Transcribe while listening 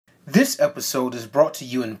This episode is brought to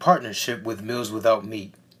you in partnership with Meals Without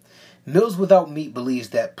Meat. Meals Without Meat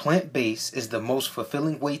believes that plant-based is the most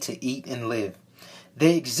fulfilling way to eat and live.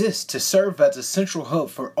 They exist to serve as a central hub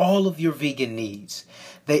for all of your vegan needs.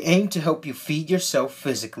 They aim to help you feed yourself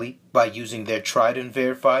physically by using their tried and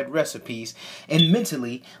verified recipes, and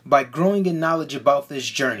mentally by growing in knowledge about this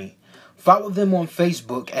journey. Follow them on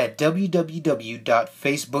Facebook at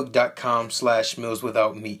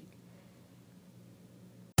www.facebook.com/mealswithoutmeat.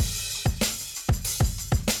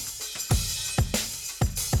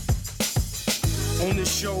 On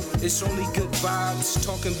this show, it's only good vibes.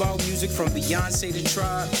 Talking about music from Beyonce to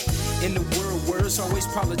Tribe. In the world where it's always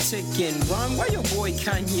politicking. Ron, why your boy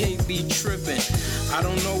Kanye be tripping? I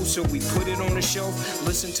don't know, so we put it on the shelf.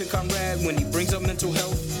 Listen to Conrad when he brings up mental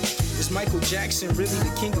health. Is Michael Jackson really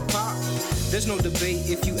the king of pop? There's no debate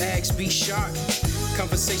if you ask, be shocked.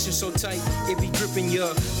 Conversation so tight, it be gripping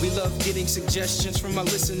ya. We love getting suggestions from our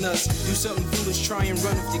listeners. Do something foolish, try and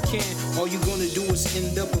run if you can. All you gonna do is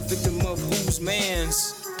end up a victim of Who's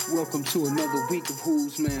Mans. Welcome to another week of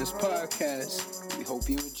Who's Mans podcast. We hope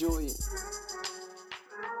you enjoy it.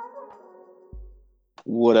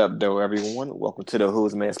 What up, though, everyone? Welcome to the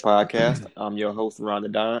Who's Mans podcast. I'm your host, Ron the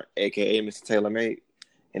Don, a.k.a. Mr. Taylor Made.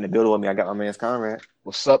 In the building with me, I got my man's Conrad.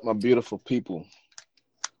 What's up, my beautiful people?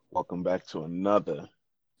 Welcome back to another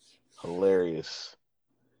hilarious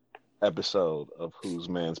episode of Who's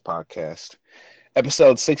Mans podcast.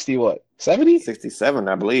 Episode 60 what? 70? 67,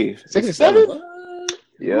 I believe. 67?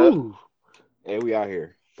 Yeah. Yeah, we out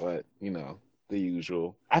here. But, you know, the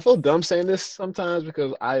usual. I feel dumb saying this sometimes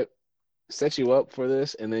because I set you up for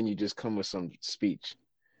this and then you just come with some speech.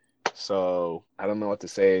 So I don't know what to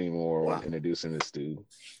say anymore when introducing this dude.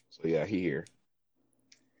 So yeah, he here.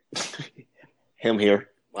 Him here.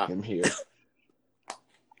 Wow. Him here.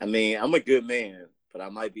 I mean, I'm a good man, but I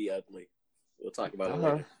might be ugly. We'll talk about it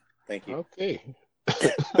later. Thank you. Okay.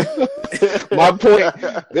 My point.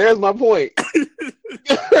 There's my point.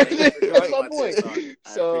 There's my point.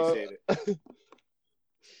 So, I appreciate it.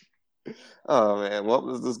 Oh, man. Well,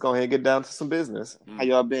 let's just go ahead and get down to some business. How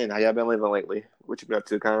y'all been? How y'all been living lately? What you been up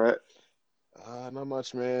to, Conrad? not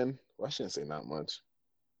much, man. Well, I shouldn't say not much.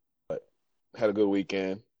 But had a good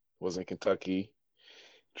weekend. Was in Kentucky.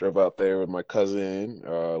 Drove out there with my cousin.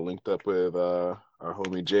 Linked up with our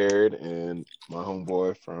homie Jared and my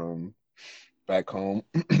homeboy from back home.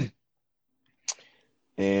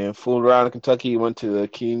 And fooled around in Kentucky. Went to the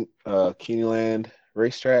Keeneland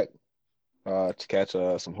racetrack to catch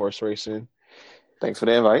some horse racing. Thanks for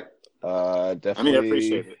the invite. Definitely. I mean, I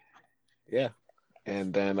appreciate it. Yeah.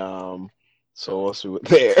 And then, so once we were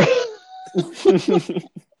there.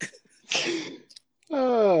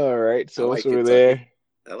 All right. So once we were there.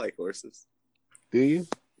 I like horses. Do you?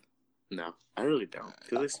 No, I really don't.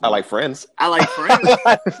 I like Friends. I like Friends.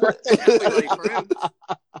 Definitely like Friends.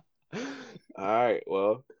 All right.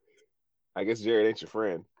 Well, I guess Jared ain't your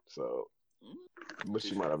friend. So, wish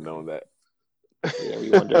you might have known that. Yeah,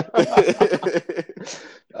 we wonder. You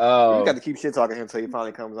got to keep shit talking him until he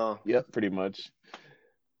finally comes on. Yep, pretty much.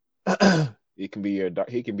 He can be your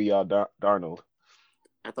Darnold.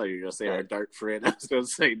 I thought you were gonna say our dark friend. I was gonna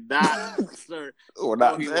say not, sir. Or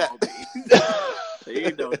not No, he that. won't be.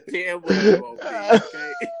 You know damn well he won't be.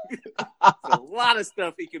 Okay, there's a lot of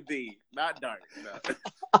stuff he can be, not dark. No.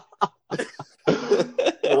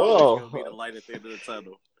 Whoa. Gonna be the light at the end of the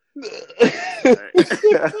tunnel.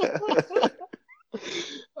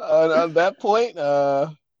 On that point,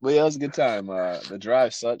 but yeah, it was a good time. The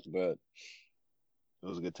drive sucked, but it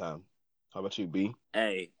was a good time. How about you, B?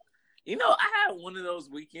 Hey, you know, I had one of those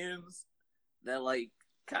weekends that like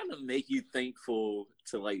kind of make you thankful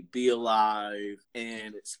to like be alive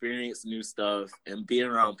and experience new stuff and be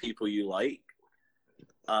around people you like.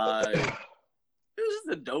 It was just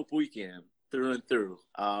a dope weekend through and through.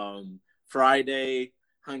 Friday,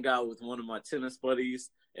 hung out with one of my tennis buddies.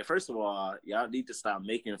 And first of all, y'all need to stop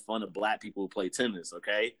making fun of black people who play tennis,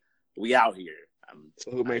 okay? We out here.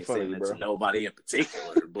 So who made fun of you, bro? Nobody in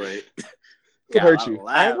particular, but Who hurt you?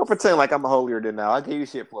 I ain't gonna pretend like I'm holier than now. I gave you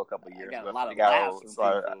shit for a couple of years. I got a but lot of it got laughs old, from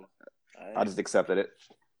so people. I just accepted it.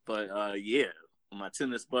 But yeah, my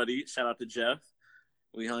tennis buddy, shout out to Jeff.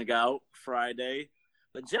 We hung out Friday,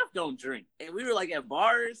 but Jeff don't drink, and we were like at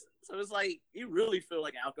bars, so it's like you really feel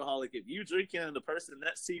like an alcoholic if you drinking and the person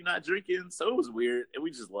next to you not drinking. So it was weird, and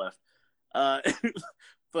we just left.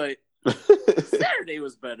 But Saturday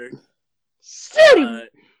was better.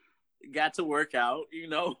 Got to work out, you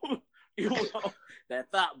know.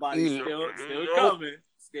 That thought body still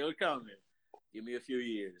coming. Give me a few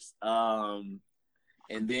years. And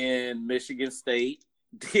then Michigan State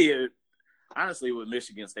did honestly what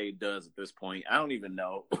Michigan State does at this point. I don't even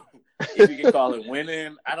know if you can call it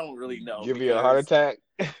winning. I don't really know. Give you a heart attack.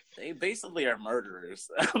 They basically are murderers.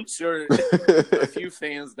 I'm sure a few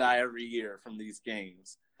fans die every year from these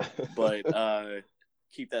games, but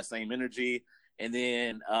keep that same energy. And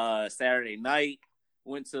then Saturday night,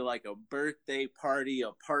 went to like a birthday party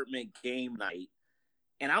apartment game night.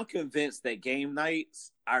 And I'm convinced that game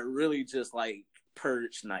nights are really just like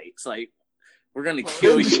purge nights. Like, we're going to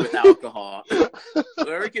kill you with alcohol.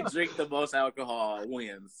 Whoever can drink the most alcohol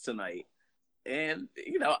wins tonight. And,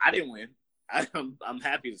 you know, I didn't win. I'm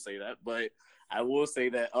happy to say that. But I will say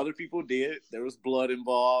that other people did. There was blood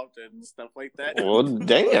involved and stuff like that. Well,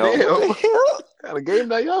 damn. What kind of game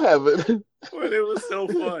night y'all having? But it was so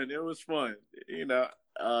fun. It was fun. You know,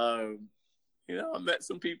 I met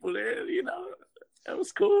some people there. You know, it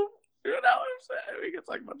was cool. You know what I'm saying? We can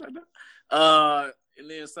talk about that now. And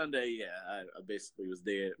then Sunday, I basically was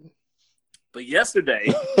dead. But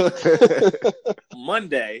yesterday,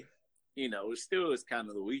 Monday, you know, it still was kind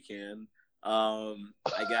of the weekend. I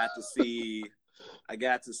got to see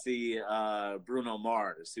Bruno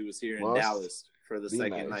Mars, who was here in Dallas for the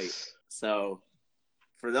second night. So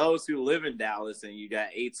for those who live in Dallas and you got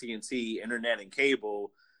AT&T internet and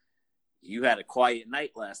cable, you had a quiet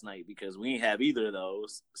night last night because we didn't have either of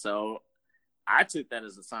those. So I took that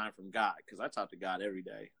as a sign from God, because I talk to God every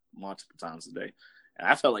day, multiple times a day. And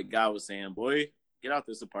I felt like God was saying, boy, get out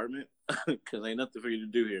this apartment because ain't nothing for you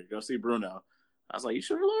to do here. Go see Bruno. I was like, you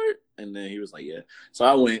sure, Lord? And then he was like, yeah. So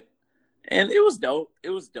I went, and it was dope.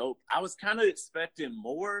 It was dope. I was kind of expecting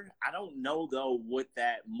more. I don't know, though, what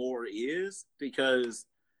that more is, because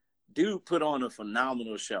dude put on a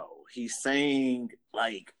phenomenal show. He sang,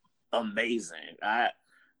 like, amazing. I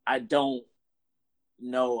don't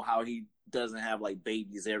know how he doesn't have like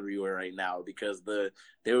babies everywhere right now, because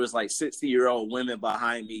there was like 60-year-old women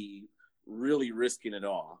behind me really risking it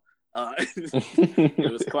all.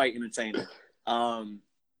 It was quite entertaining. Let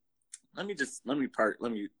me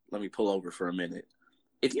pull over for a minute.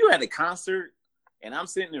 If you had a concert and I'm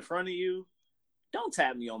sitting in front of you, don't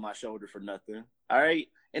tap me on my shoulder for nothing. All right?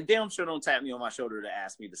 And damn sure don't tap me on my shoulder to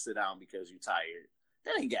ask me to sit down because you're tired.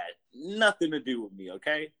 That ain't got nothing to do with me,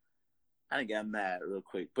 okay? I done got mad real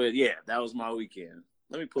quick. But yeah, that was my weekend.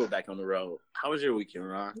 Let me pull it back on the road. How was your weekend,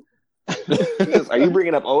 Ron? Are you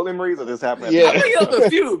bringing up old memories or this happened? Yeah, I'm bringing up a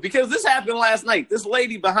few because this happened last night. This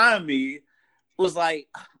lady behind me was like,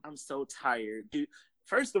 I'm so tired. Dude,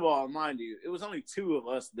 first of all, mind you, it was only two of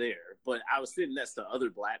us there, but I was sitting next to other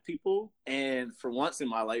black people. And for once in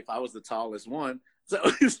my life, I was the tallest one. So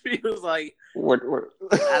he was like, don't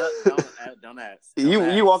ask.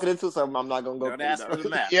 You walking into something I'm not going to go. Don't ask for the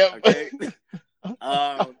map, Yep. okay?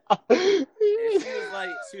 And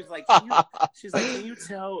she was like,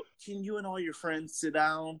 can you and all your friends sit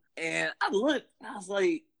down? And I looked, and I was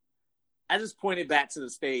like, I just pointed back to the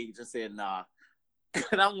stage and said, nah.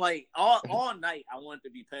 And I'm like, all night I wanted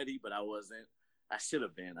to be petty, but I wasn't. I should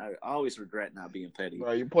have been. I always regret not being petty.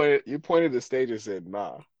 No, you pointed to the stage and said,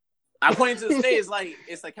 nah. I pointed to the stage like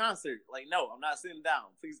it's a concert. Like, no, I'm not sitting down.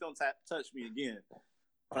 Please don't touch me again.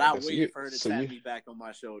 But I waited for her to tap me back on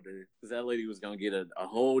my shoulder, because that lady was gonna get a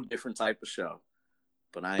whole different type of show.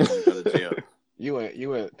 But I ain't gonna go to jail. You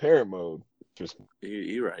went parent mode.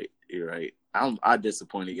 You're right. You're right. I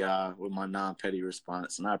disappointed y'all with my non-petty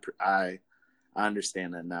response, and I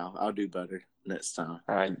understand that now. I'll do better next time.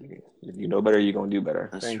 All right, if you know better, you're gonna do better.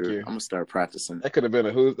 That's Thank true. you. I'm gonna start practicing. That could have been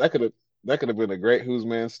a great Who's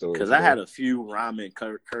Man story. Because I had a few rhyming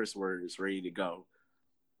curse words ready to go.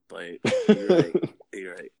 But you're right.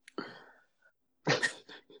 You're right.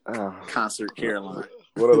 Concert Caroline.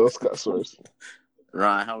 What are those curse words?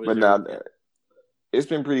 Ron, how was But your now, it's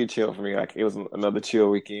been pretty chill for me. Like, it was another chill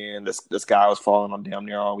weekend. The sky was falling on damn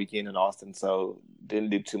near all weekend in Austin, so didn't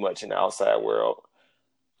do too much in the outside world.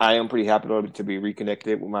 I am pretty happy to be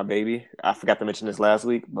reconnected with my baby. I forgot to mention this last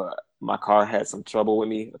week, but my car had some trouble with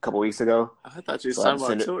me a couple weeks ago. I thought you were talking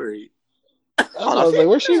about Tori. I was like,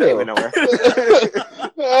 where's she going? Nowhere. That's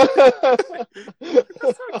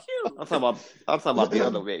so cute. I'm talking about the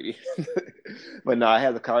other baby. But no, I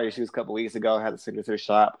had the car issues a couple weeks ago. I had to send it to the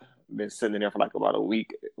shop. Been sitting in there for like about a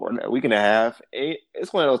week or a week and a half.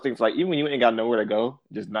 It's one of those things, like, even when you ain't got nowhere to go,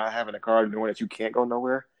 just not having a car, knowing that you can't go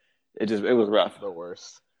nowhere, it was rough. The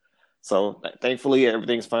worst. So thankfully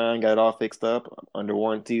everything's fine. Got it all fixed up. I'm under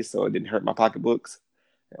warranty, so it didn't hurt my pocketbooks.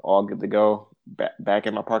 All good to go. Back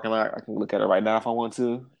in my parking lot. I can look at it right now if I want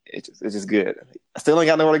to. It's just good. I still ain't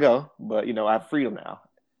got nowhere to go, but I have freedom now.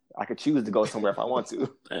 I could choose to go somewhere if I want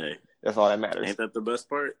to. Hey, that's all that matters. ain't that the best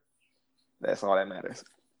part? That's all that matters.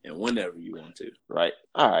 and whenever you want to. Right.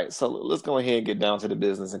 All right. So let's go ahead and get down to the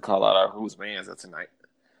business and call out our who's mans of tonight.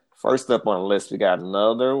 First up on the list, we got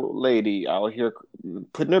another lady out here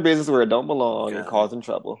putting her business where it don't belong and causing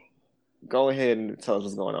trouble. Go ahead and tell us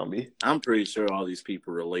what's going on, B. I'm pretty sure all these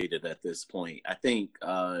people related at this point. I think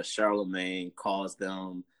Charlamagne calls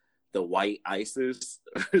them the white ISIS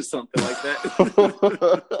or something like that.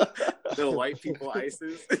 The white people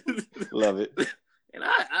ISIS. Love it. And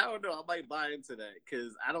I don't know. I might buy into that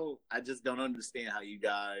because I just don't understand how you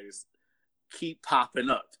guys keep popping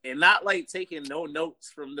up and not like taking no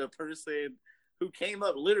notes from the person who came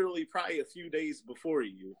up literally probably a few days before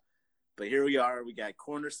you. But here we are. We got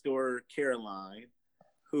Corner Store Caroline,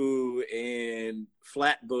 who in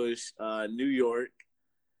Flatbush, New York,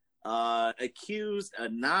 accused a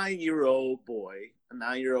 9-year-old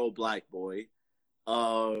black boy,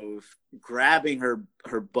 of grabbing her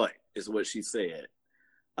butt, is what she said.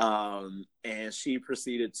 And she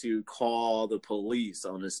proceeded to call the police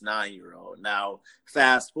on this 9-year-old. Now,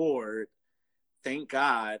 fast forward, thank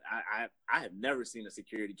God, I have never seen a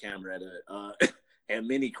security camera at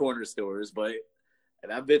many corner stores,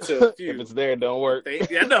 and I've been to a few. If it's there, it don't work.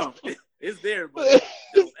 No, it's there, but it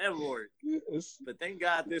don't ever work. But thank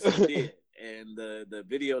God this one did. And the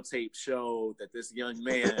videotape showed that this young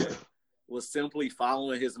man was simply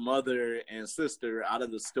following his mother and sister out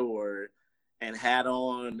of the store and had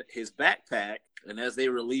on his backpack. And as they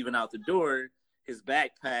were leaving out the door, his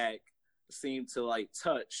backpack seemed to like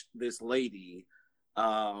touch this lady.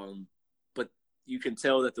 But you can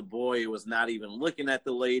tell that the boy was not even looking at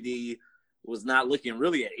the lady, was not looking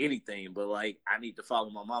really at anything, but like, I need to follow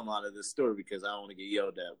my mom out of this store because I don't want to get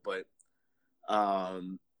yelled at. But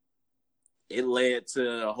it led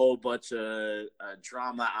to a whole bunch of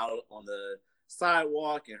drama out on the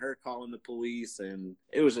sidewalk and her calling the police, and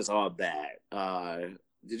it was just all bad.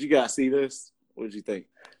 Did you guys see this? What did you think?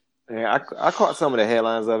 Yeah, I caught some of the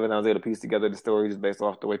headlines of it, and I was able to piece together the story just based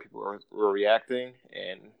off the way people were reacting,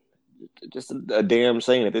 and just a damn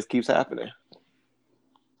shame that this keeps happening.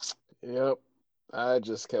 Yep. I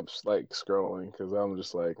just kept like scrolling because I'm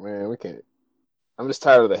just like, man, we can't. I'm just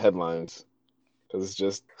tired of the headlines because it's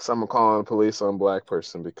just someone calling the police on a black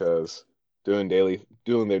person because doing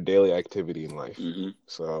their daily activity in life. Mm-hmm.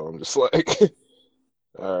 So I'm just like,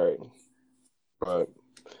 all right, but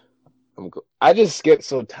I just get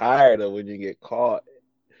so tired of when you get caught,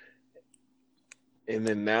 and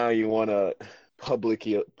then now you want to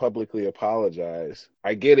publicly apologize.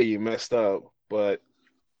 I get it, you messed up, but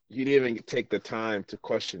you didn't even take the time to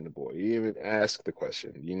question the boy. You didn't even ask the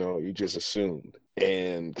question. You just assumed,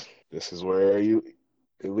 and this is where it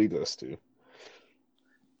leads us to.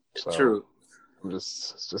 So, True. I'm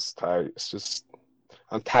just tired.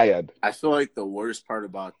 I'm tired. I feel like the worst part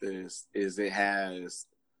about this is it has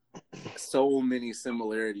so many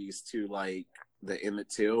similarities to like the Emmett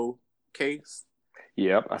Till case.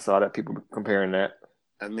 Yep, I saw that people comparing that.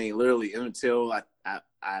 I mean, literally, Emmett Till. I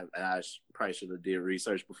probably should have did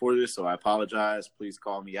research before this, so I apologize. Please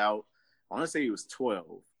call me out. I want to say he was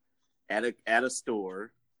 12 at a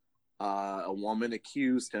store. A woman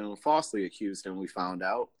falsely accused him. We found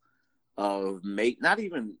out of not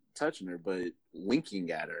even touching her, but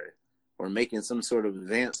winking at her or making some sort of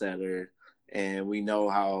advance at her. And we know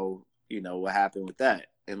how, what happened with that.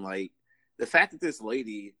 And like the fact that this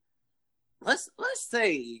lady, let's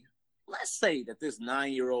say that this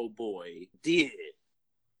 9-year-old boy did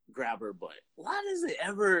grab her butt. Why does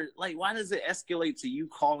it escalate to you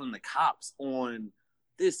calling the cops on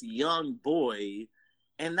this young boy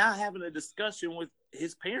and not having a discussion with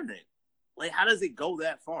his parent? Like, how does it go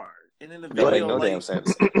that far? And in the video, damn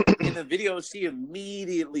sense. In the video, she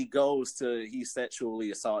immediately goes to, he sexually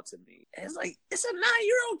assaulted me. And it's like, it's a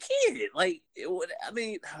 9-year-old kid. Like,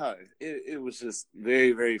 it was just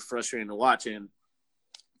very, very frustrating to watch. And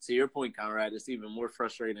to your point, Conrad, it's even more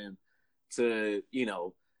frustrating to,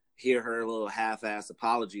 hear her little half-ass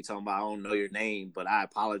apology talking about, I don't know your name, but I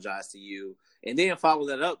apologize to you. And then follow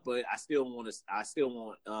that up, but I still want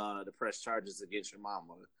to press charges against your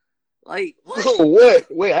mama. Like, what? Oh, what?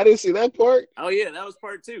 Wait, I didn't see that part. Oh, yeah, that was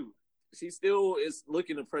part 2. She still is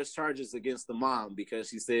looking to press charges against the mom because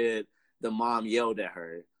she said the mom yelled at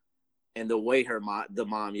her. And the way the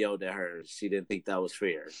mom yelled at her, she didn't think that was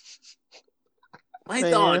fair. Like,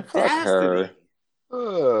 the audacity.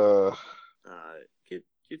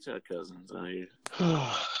 Get your cousins out here.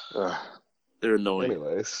 They're annoying.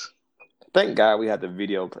 Anyways. Thank God we had the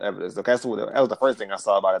video evidence. Okay, so that was the first thing I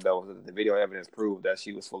saw about it, though, was that the video evidence proved that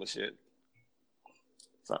she was full of shit.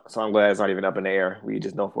 So I'm glad it's not even up in the air. We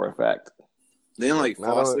just know for a fact. Then, like,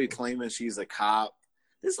 falsely claiming she's a cop.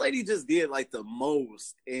 This lady just did, like, the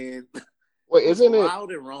most. And Wait, was isn't it?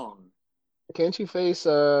 loud and wrong. Can't you face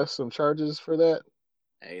some charges for that?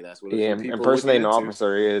 Hey, that's what a Yeah, few people are looking impersonating an into.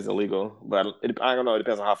 officer is illegal, but I don't know. It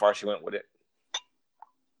depends on how far she went with it.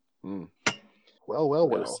 Well.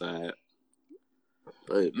 That's sad.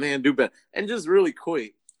 But man, do better. And just really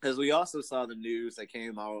quick, because we also saw the news that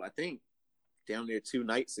came out, I think, down there 2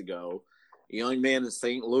 nights ago. A young man in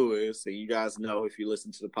St. Louis, and you guys know if you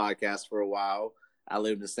listen to the podcast for a while, I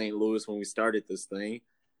lived in St. Louis when we started this thing.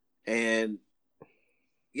 And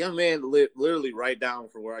young man lived literally right down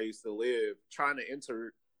from where I used to live, trying to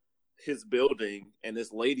enter his building, and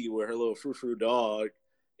this lady with her little frou-frou dog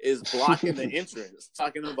is blocking the entrance,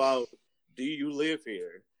 talking about, do you live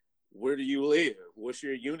here? Where do you live? What's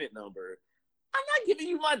your unit number? I'm not giving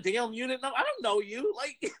you my damn unit number. I don't know you.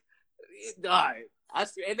 Like, God.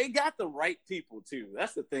 And they got the right people, too.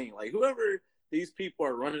 That's the thing. Like, whoever these people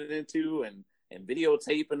are running into and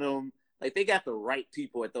videotaping them, like, they got the right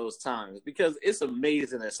people at those times. Because it's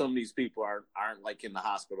amazing that some of these people aren't like, in the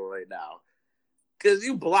hospital right now. Because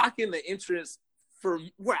you blocking the entrance for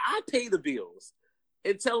where I pay the bills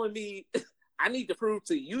and telling me I need to prove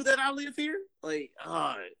to you that I live here. Like,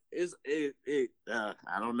 I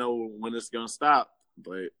don't know when it's gonna stop,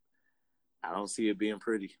 but I don't see it being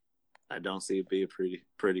pretty. I don't see it being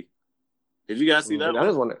pretty. Did you guys see that? I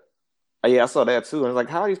just wonder. Yeah, I saw that too. And it's like,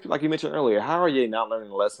 how are these, like you mentioned earlier, how are you not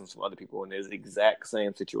learning lessons from other people in these exact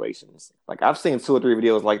same situations? Like, I've seen 2 or 3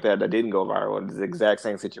 videos like that didn't go viral in the exact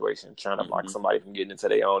same situation, trying to block somebody from getting into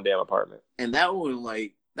their own damn apartment. And that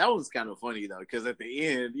was kind of funny though, because at the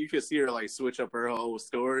end you could see her like switch up her whole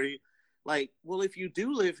story. Like, well, if you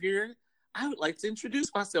do live here, I would like to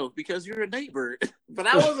introduce myself because you're a neighbor. But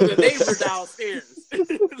I wasn't a neighbor downstairs.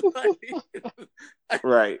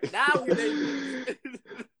 Right. Now we're neighbors.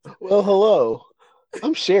 Well, hello.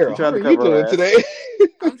 I'm Cheryl. How are to you cover doing ass. today?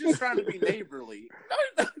 I'm just trying to be neighborly.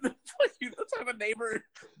 What type of neighbor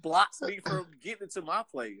blocks me from getting into my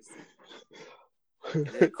place? And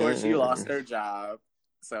then, of course, she lost her job.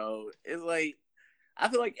 So it's like, I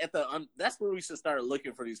feel like that's where we should start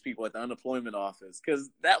looking for these people at the unemployment office, because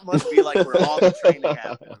that must be like where all the training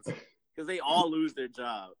happens, because they all lose their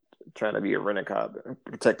job. Trying to be a rent-a-cop,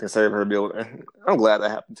 protect and serve her building. I'm glad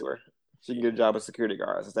that happened to her. She can get a job as security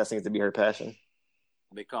guard, since that seems to be her passion.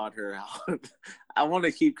 They called her out. I want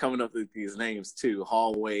to keep coming up with these names too.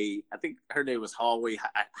 Hallway. I think her name was Hallway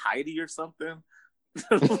Heidi or something.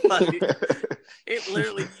 Like, it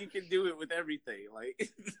literally, you can do it with everything.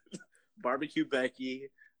 Like Barbecue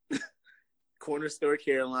Becky, Corner Store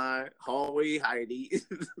Caroline, Hallway Heidi.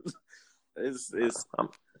 It's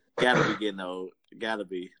gotta be getting old. Gotta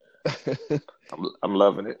be. I'm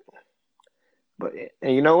loving it. But,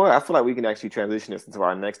 and you know what? I feel like we can actually transition this into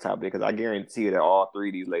our next topic, because I guarantee that all 3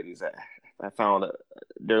 of these ladies have found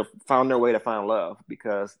their way to find love,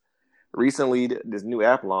 because recently this new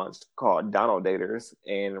app launched called Donald Daters,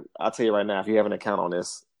 and I'll tell you right now, if you have an account on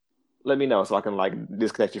this, let me know so I can like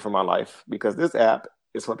disconnect you from my life, because this app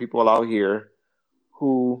is for people out here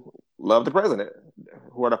who love the president,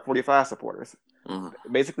 who are the 45 supporters.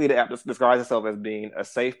 Mm-hmm. Basically, the app describes itself as being a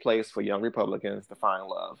safe place for young Republicans to find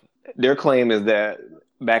love. Their claim is that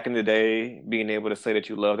back in the day, being able to say that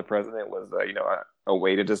you love the president was, a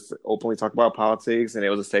way to just openly talk about politics, and it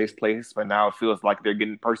was a safe place. But now it feels like they're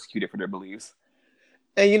getting persecuted for their beliefs.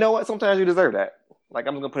 And you know what? Sometimes you deserve that. Like,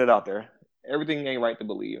 I'm just gonna put it out there. Everything ain't right to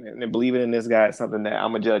believe, and believing in this guy is something that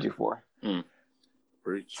I'm gonna judge you for.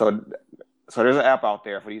 So there's an app out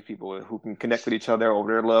there for these people who can connect with each other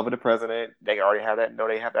over their love of the president. They already have that. Know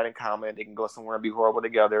they have that in common. They can go somewhere and be horrible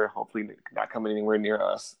together. Hopefully, not coming anywhere near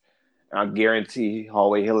us. And I guarantee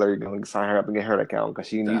Hallway Hillary going to sign her up and get her account, because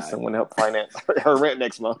she needs someone to help finance her rent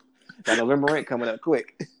next month. That November rent coming up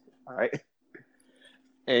quick. All right.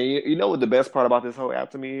 And you know what the best part about this whole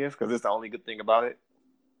app to me is? Because it's the only good thing about it.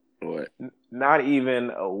 What? Not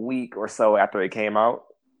even a week or so after it came out,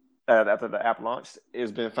 after the app launched,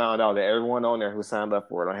 it's been found out that everyone on there who signed up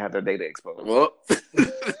for it don't have their data exposed. Well,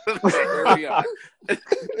 here we are.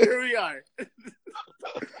 Here we are.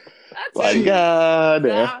 Like, God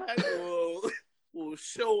will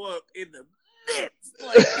show up in the midst.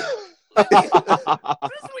 Like, this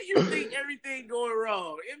is when you think everything going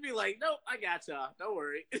wrong. It'd be like, nope, I got y'all. Don't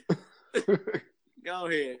worry. Go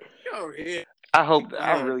ahead.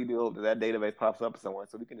 I really do hope that database pops up somewhere,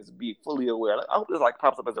 so we can just be fully aware. I hope this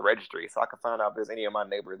pops up as a registry, so I can find out if there's any of my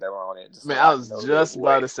neighbors that are on it. Man, I was just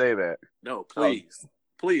about to say that. No, please,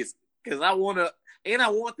 because I want to, and I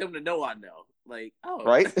want them to know I know. Like, oh,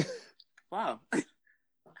 right? Wow.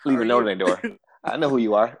 Leave a note on their door. I know who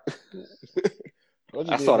you are.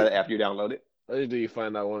 I saw that app you downloaded. What do you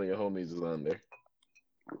find out one of your homies is on there?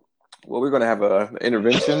 Well, we're gonna have an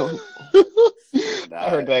intervention. I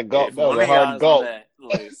heard that gulp. If That was one a of hard y'all's gulp. on that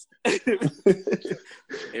list,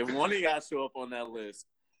 if one of y'all show up on that list,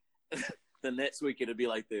 the next week it'll be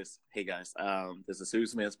like this. Hey guys, this is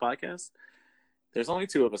Who's Man's podcast. There's only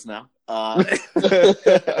 2 of us now. I'm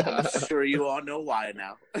sure you all know why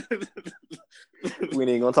now. We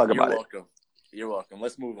ain't gonna talk You're about welcome. You're welcome.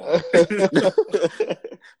 Let's move on.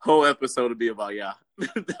 Whole episode will be about y'all.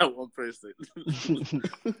 That one person.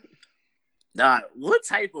 Nah, what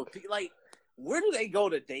type of like? Where do they go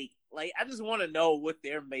to date? Like, I just want to know what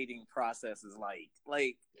their mating process is like.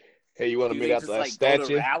 Like, Hey, you want to do meet they out just that like go to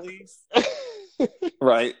statue? rallies? it.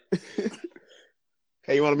 Right.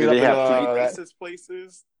 Hey, you want to Do meet up they in have that? Racist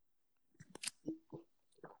places.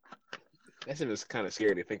 That shit is kind of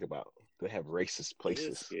scary to think about. They have racist It is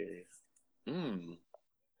places. scary.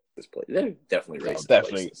 This place, they're definitely No, racist.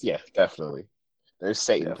 definitely, places. yeah, definitely. There's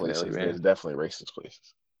Satan Definitely, places. man. There's definitely racist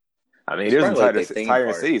places. I mean, It's there's probably like entire, their theme entire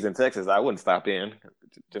park. cities in Texas I wouldn't stop in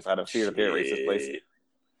just out of fear that they're racist places.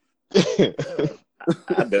 Shit.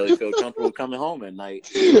 I barely feel comfortable coming home at night.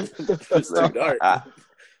 It's too dark.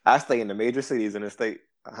 I stay in the major cities in the state.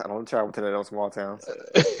 I don't travel to those small towns.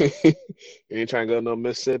 You ain't trying to go to no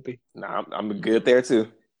Mississippi? Nah, I'm good there too.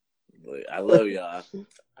 But I love y'all.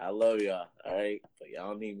 All right, but y'all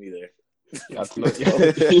don't need me there.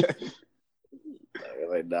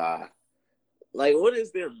 Like, nah. Like, what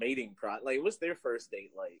is their mating process? Like, what's their first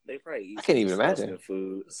date like? They probably eat I can't even disgusting imagine.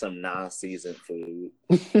 food, some non-seasoned food.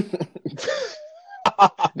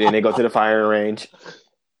 Then they go to the firing range.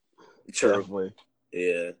 True. Definitely.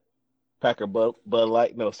 Yeah. Pack a Bud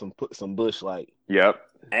Light. No, some Bush Light. Yep.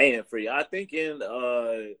 And for y'all thinking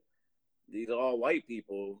these all white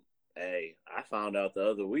people, hey, I found out the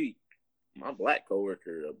other week, my black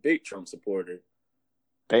coworker, a big Trump supporter.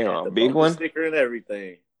 Damn, had a the big bumper one? sticker and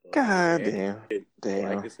everything. Like, God man, damn.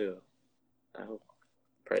 Black as hell. I hope.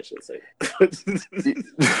 Probably should say.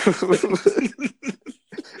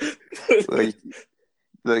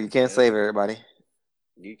 Look, you can't save everybody.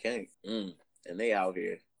 You can't. And they out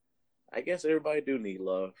here. I guess everybody do need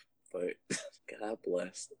love, but God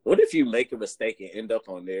bless. What if you make a mistake and end up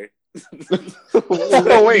on there?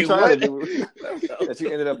 Oh, wait, what? That you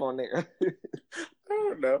ended up on there. I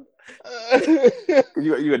don't know.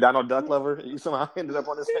 You a Donald Duck lover? You somehow ended up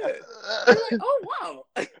on this path. I'm like, oh wow.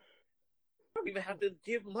 I don't even have to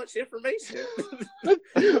give much information.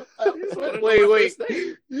 Wait.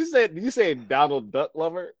 You said Donald Duck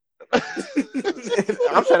lover?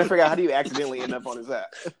 I'm trying to figure out how do you accidentally end up on his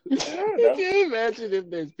app. Can you imagine if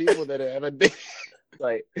there's people that have a date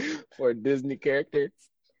like for a Disney character?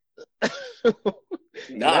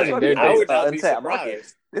 Nah, I I would not be untapped market.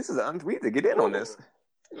 surprised. This is we need to get in on this.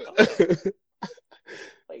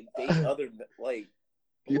 Like date other like.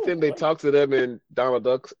 You think they talk to them in Donald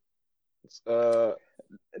Duck's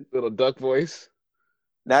little duck voice?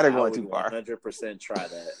 Now they're I going would too far. 100% try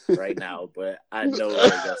that right now, but I know it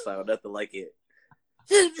ain't gonna sound nothing like it.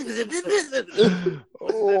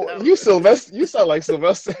 Oh, you sound like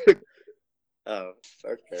Sylvester. Oh,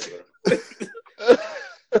 okay, bro.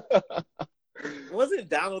 Wasn't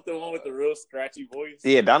Donald the one with the real scratchy voice?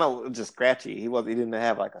 Yeah, Donald was just scratchy. He didn't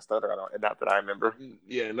have like a stutter. Not that I remember.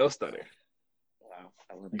 Yeah, no stutter. Wow.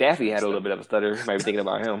 Daffy had a little bit of a stutter. You might be thinking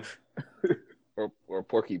about him. Or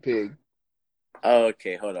Porky Pig. Oh,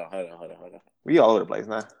 okay, hold on. We all over the place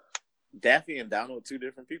now. Daffy and Donald, two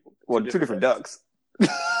different people. Well, two different ducks. But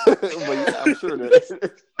yeah, I'm sure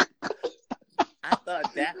that. I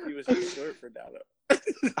thought Daffy was just short for Donald.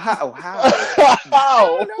 How? I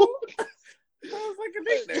don't know. That was like a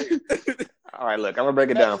nickname. All right, look, I'm gonna break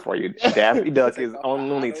it down for you. Daffy Duck is on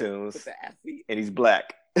Looney Donald Tunes, with the athlete. and he's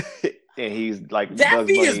black, and he's like Bugs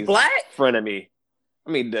Daffy is Bunny's black? friend of me.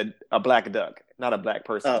 I mean, a black duck, not a black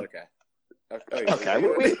person. Oh, okay.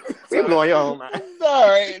 Okay, we blowing your home.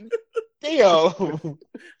 Sorry. Damn.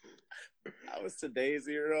 I was today's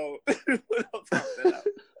 0.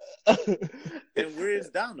 And where is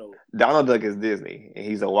Donald? Donald Duck is Disney, and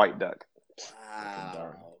he's a white duck.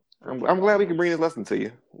 Wow. I'm glad we can bring this lesson to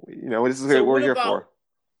you. You know, this is So what we're what here about- for.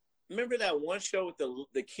 Remember that one show with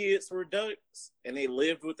the kids were ducks and they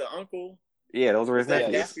lived with the uncle? Yeah, those were his Yeah,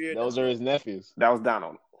 nephews. Daffy or Those are his nephews. That was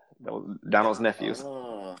Donald. That was Donald's nephews.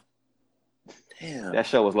 Oh, damn. That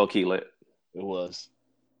show was low key lit. It was.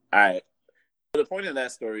 All right. So the point of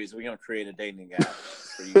that story is we're going to create a dating app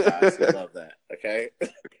for you guys who love that, okay?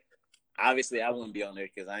 Obviously, I wouldn't be on there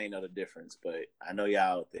because I ain't know the difference, but I know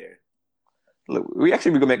y'all out there. Look, we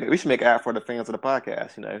should make an app for the fans of the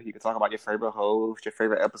podcast. You know, you can talk about your favorite host, your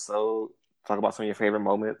favorite episode, talk about some of your favorite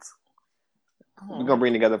moments. We're gonna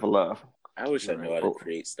bring together for love. I wish I knew how to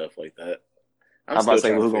create stuff like that. I'm I'm about to still say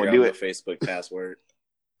trying who's to gonna figure do out it. my Facebook password.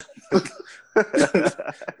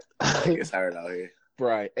 It's hard out here.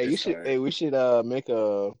 Right. Hey, It's hard. we should make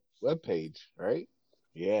a web page, right?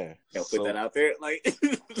 Yeah. Y'all put that out there, like.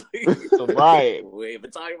 So Brian, We ain't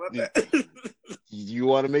been talking about that. you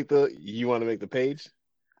want to make the page?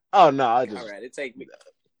 Oh no, I just All right, it take me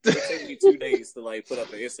 2 days to like put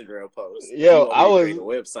up an Instagram post. Yo, You want me to create a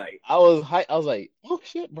website. I was like, oh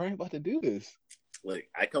shit, Brian about to do this. Look,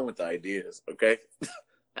 I come with the ideas, okay?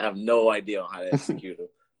 I have no idea on how to execute them.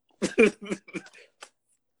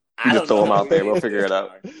 You just throw them out there. We'll figure it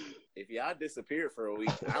out. If y'all disappear for a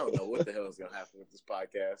week, I don't know what the hell is gonna happen with this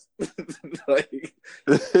podcast. Like,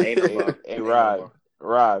 ain't no problem. Hey, Ain't no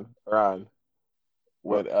Ron,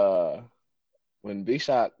 What? when Big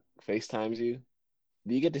Shot FaceTimes you,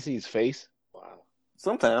 do you get to see his face? Wow.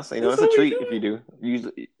 Sometimes, it's That's a what we treat do. if you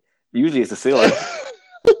do. Usually it's a ceiling.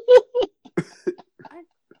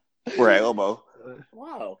 We're at elbow.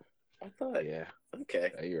 Wow. I thought. Yeah,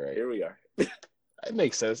 Okay. you're right. Here we are. It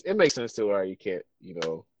makes sense. It makes sense to where you can't,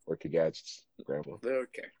 work your gadgets, grandpa.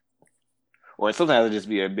 Okay. Or sometimes it just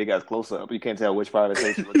be a big ass close up. You can't tell which part of the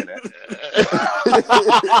face you're looking at.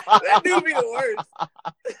 That dude be the worst.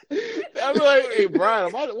 I'm like, hey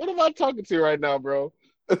Brian, what am I talking to right now, bro?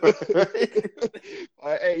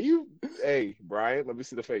 Hey Brian, let me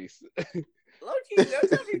see the face. Low-key,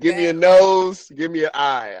 that's actually Give me a bad. nose, give me an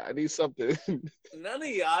eye. I need something. None of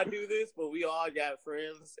y'all do this, but we all got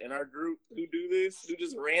friends in our group who do this, who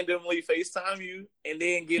just randomly FaceTime you and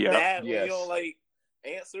then get Yep. mad when Yes. you don't like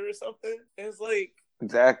answer or something. And it's like,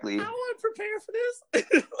 Exactly. I want to prepare for this.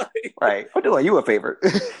 Like, Right. I'm doing you a favor.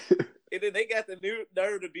 and then they got the new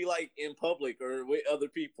nerve to be like in public or with other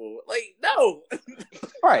people. Like, no,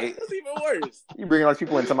 Right. that's even worse. You bring other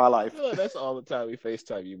people into my life. That's all the time we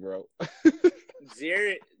FaceTime you, bro.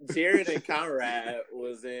 Jared and Conrad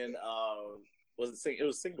was in it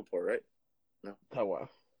was Singapore, right? Taiwan.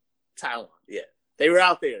 Taiwan, yeah. They were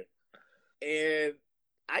out there. And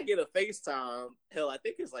I get a FaceTime. Hell, I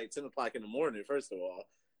think it's like 10 o'clock in the morning, first of all.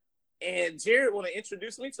 And Jared want to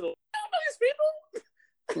introduce me to these people.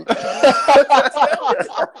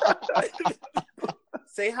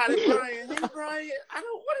 Say hi to Brian. Hey, Brian. I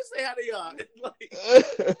don't want to say hi to y'all. Like,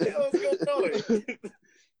 the hell's going on?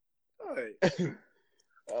 All right.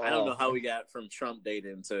 I don't know how we got from Trump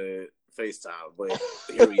dating to FaceTime, but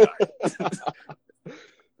here we are.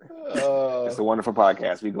 It's a wonderful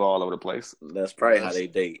podcast. We go all over the place. That's probably how they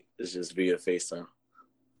date. It's just via FaceTime.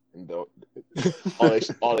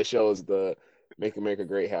 All they show is the Make America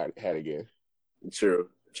Great hat again. True.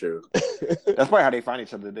 That's probably how they find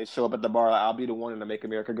each other. They show up at the bar. Like, I'll be the one in the Make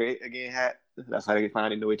America Great Again hat. That's how they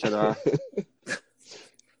find and know each other.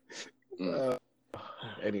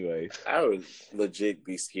 Anyways, I would legit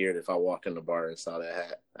be scared if I walked in the bar and saw that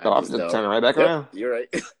hat. No, I'm just turning right back Yep, around. You're right.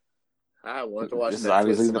 I wanted to watch This is Netflix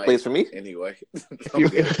obviously the tonight. place for me. Anyway,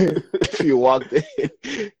 if you walked in,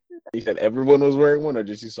 you said everyone was wearing one, or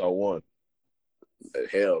just you saw one?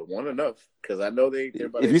 hell, one enough because I know they're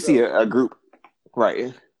by If you see themselves. a group,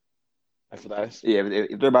 right? After that, Yeah,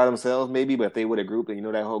 if they're by themselves, maybe, but if they with a group, then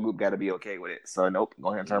that whole group got to be okay with it. So, nope, go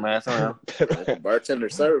ahead and turn my ass around. The bartender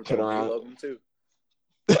served Put them. around. You love them too.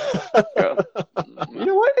 You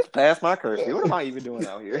know what? It's past my curfew. What am I even doing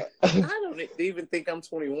out here? I don't even think I'm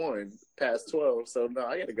 21 past 12, so no,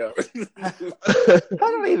 I gotta go. How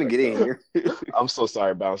did I even get in here? I'm so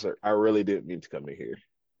sorry, Bouncer. I really didn't mean to come in here.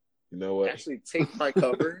 You know what? Actually, take my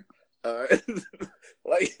cover.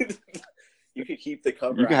 Like you could keep the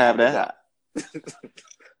cover. You can have that.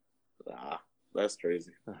 That's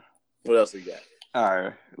crazy. What else we got? All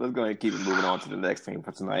right, let's go ahead and keep it moving on to the next thing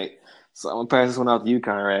for tonight. So I'm gonna pass this one out to you,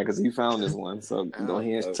 Conrad, because you found this one. So go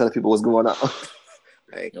ahead and tell people what's going on.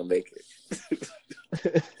 I ain't gonna make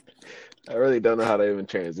it. I really don't know how to even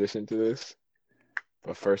transition to this.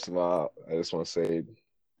 But first of all, I just want to say,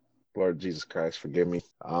 Lord Jesus Christ, forgive me.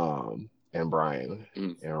 And Brian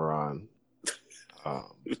and Ron.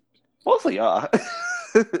 Mostly y'all.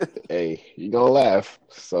 Hey, you gonna laugh,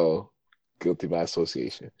 so guilty by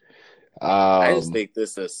association. I just think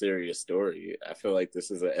this is a serious story. I feel like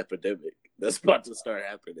this is an epidemic that's about to start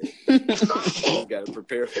happening. You gotta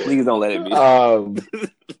prepare for it. Please don't let it be.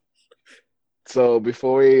 So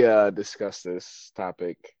before we discuss this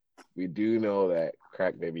topic, we do know that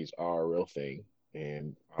crack babies are a real thing,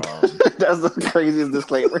 and That's the craziest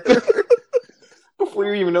disclaimer. Before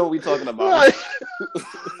you even know what we're talking about.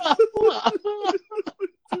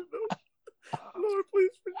 Lord,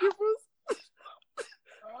 please forgive us.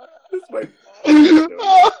 This might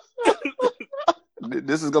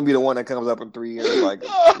This is gonna be the one that comes up in 3 years. Like,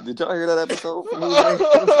 did y'all hear that episode? From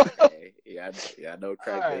Hey, I know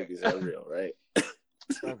crack All right. babies are real, right?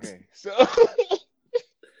 Okay, so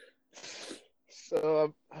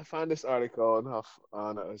I found this article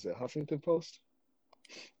is it Huffington Post?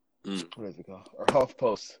 What is it called? Or Huff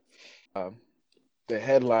Post. The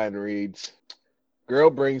headline reads, "Girl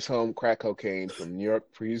brings home crack cocaine from New York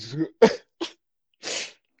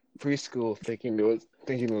preschool thinking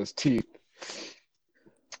it was teeth."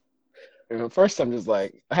 And at first I'm just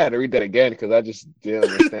like, I had to read that again because I just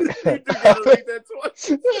didn't understand. You gotta read that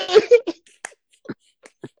twice.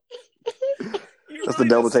 That's the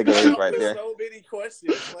double takeaway right there. So many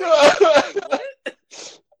questions. Like, what?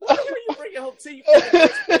 Why are you bringing home teeth in the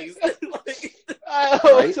first place?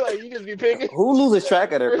 Right? So, you just be picking. Who loses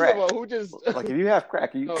track of their First crack? of all, who just Like if you have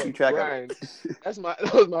crack, you keep track Brian, of it. that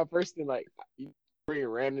was my first thing. Like, you bring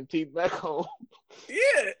random teeth back home.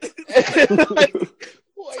 Yeah. Like,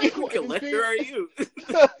 why What collector are you?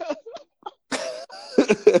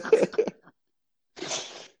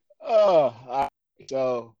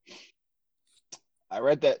 So I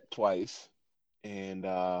read that twice, and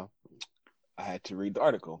I had to read the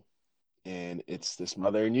article. And it's this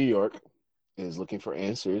mother in New York is looking for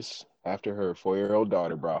answers after her 4-year-old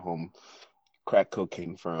daughter brought home crack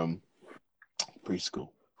cocaine from preschool.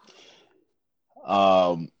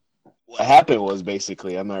 What happened was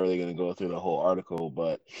basically, I'm not really going to go through the whole article,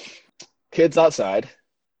 but kids outside.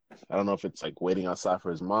 I don't know if it's like waiting outside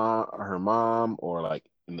for his mom or her mom, or like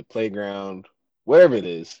in the playground, whatever it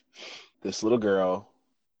is. This little girl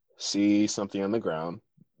sees something on the ground.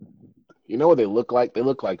 You know what they look like? They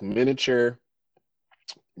look like miniature.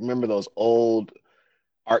 Remember those old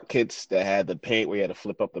art kits that had the paint where you had to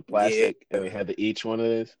flip up the plastic and they had each one of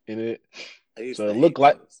this in it? So it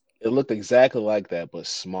looked exactly like that, but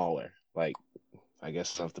smaller. Like, I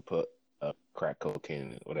guess enough to put a crack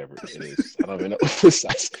cocaine, whatever it is. I don't even know the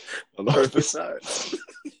size. Perfect size.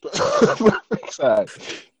 Perfect size.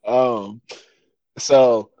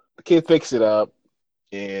 So the kid picks it up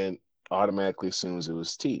and automatically assumes it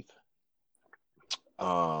was teeth.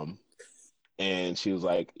 And she was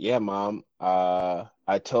like, "Yeah, Mom,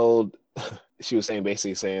 she was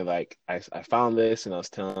basically saying like, I found this and I was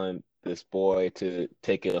telling this boy to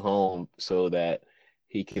take it home so that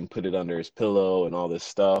he can put it under his pillow and all this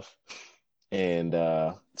stuff." And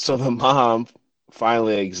so the mom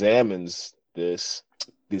finally examines these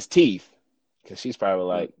teeth, because she's probably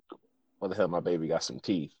like, "What the hell, my baby got some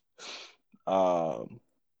teeth." And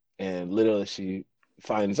literally she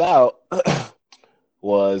finds out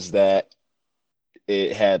was that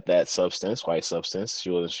it had that substance, white substance. She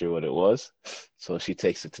wasn't sure what it was. So she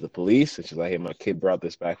takes it to the police and she's like, "Hey, my kid brought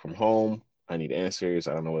this back from home. I need answers.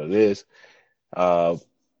 I don't know what it is."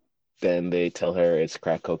 Then they tell her it's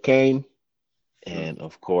crack cocaine. And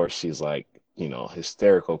of course she's like,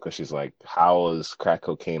 hysterical, because she's like, how is crack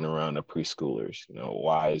cocaine around the preschoolers?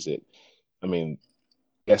 Why is it? I mean,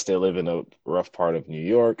 I guess they live in a rough part of New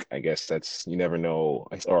York. I guess that's, you never know,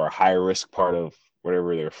 or a high risk part of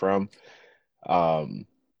wherever they're from.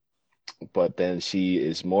 But then she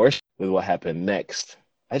is more with what happened next.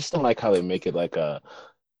 I just don't like how they make it like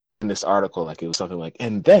in this article, like it was something like,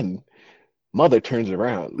 and then mother turns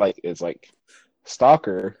around, like it's like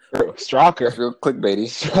stalker. That's real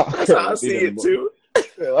clickbaity. That's how I see it too.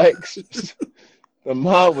 Like the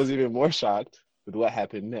mom was even more shocked with what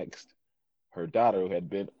happened next. Her daughter, who had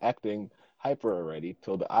been acting hyper already,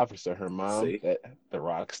 told the officer her mom that the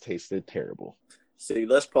rocks tasted terrible. See,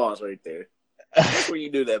 let's pause right there. That's where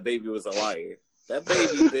you knew that baby was a liar. That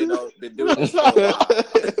baby been doing this for a while.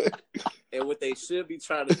 And what they should be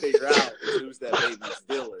trying to figure out is who's that baby's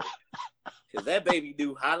dealer. Because that baby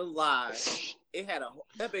knew how to lie.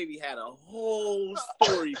 That baby had a whole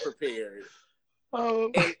story prepared.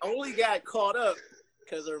 And only got caught up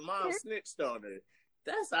because her mom snitched on her.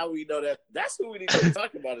 That's how we know that. That's who we need to be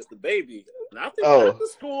talking about, is the baby. Not the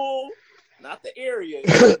school, not the area.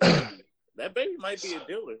 That baby might be a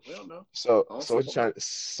dealer. We don't know. So you're trying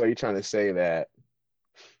to say that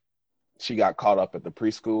she got caught up at the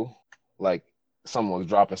preschool? Like someone's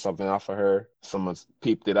dropping something off of her, someone's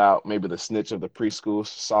peeped it out. Maybe the snitch of the preschool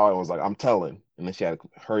saw it and was like, "I'm telling." And then she had to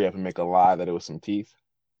hurry up and make a lie that it was some teeth.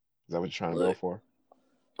 Is that what you're trying to go for?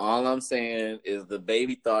 All I'm saying is the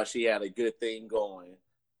baby thought she had a good thing going,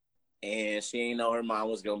 and she ain't know her mom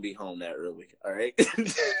was going to be home that early. All right.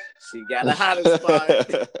 She got a hiding spot.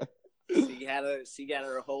 She got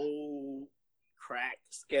her whole crack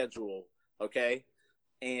schedule. Okay.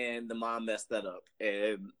 And the mom messed that up,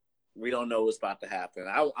 and we don't know what's about to happen.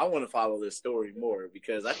 I want to follow this story more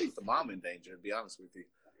because I think the mom in danger, to be honest with you.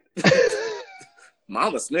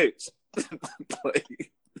 Mama snitch.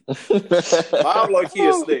 Mom low-key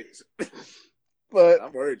a snitch. But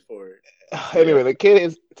I'm worried for it. anyway, the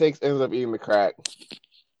kid ends up eating the crack.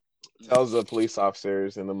 Tells the police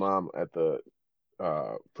officers and the mom at the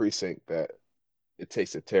precinct that it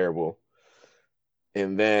tasted terrible.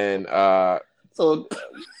 And then so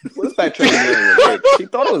let's backtrack again real quick. She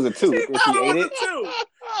thought it was a 2 when she ate it.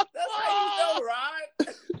 That's how you know, Rod.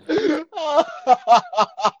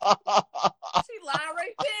 She lied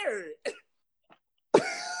right there.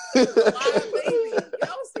 Live baby.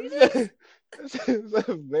 Y'all see this? It's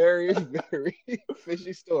a very, very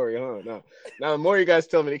fishy story, huh? Now, the more you guys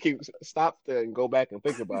tell me to stop and go back and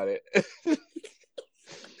think about it.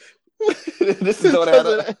 This is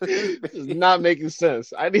This is not making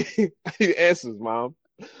sense. I need answers, Mom.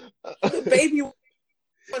 The baby who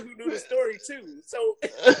knew the story too. So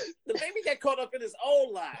the baby got caught up in his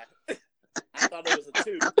own lie. I thought it was a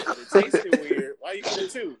 2, but it tasted weird. Why you get a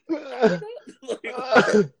 2?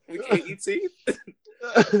 We can't eat teeth.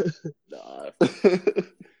 Nah.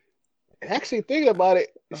 Actually, thinking about it,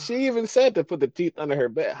 she even said to put the teeth under her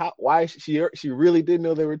bed. Why she really did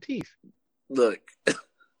know there were teeth? Look,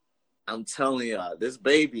 I'm telling y'all, this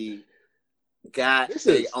baby got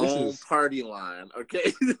their own party line.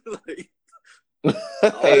 Okay,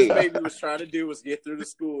 all this baby was trying to do was get through the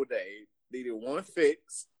school day. Needed one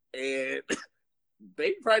fix, and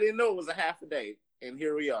baby probably didn't know it was a half a day. And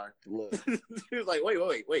here we are. He was like,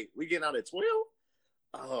 wait, we getting out at 12?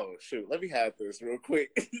 Oh, shoot. Let me have this real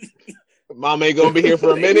quick. Mom ain't gonna be here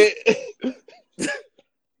for a minute.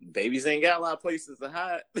 Babies ain't got a lot of places to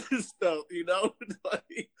hide stuff, you know?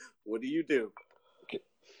 Like, what do you do?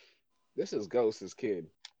 This is Ghost's kid.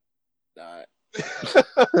 Nah.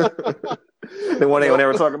 The one ain't gonna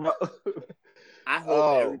ever talk about. I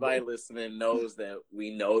hope everybody listening knows that we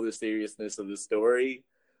know the seriousness of the story,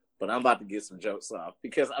 but I'm about to get some jokes off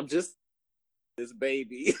because I'm just this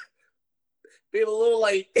baby being a little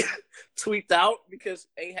like tweaked out because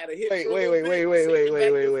they had a hit. Wait.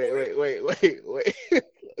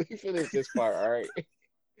 Let me finish this part, all right?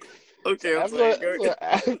 Okay, after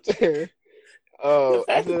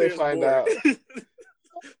they find out,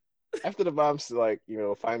 after the mom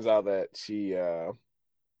finds out that she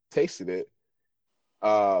tasted it,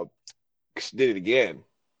 she did it again.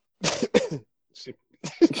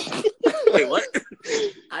 Wait, what?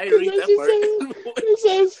 I didn't read that part. It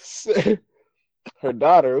says her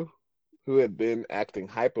daughter, who had been acting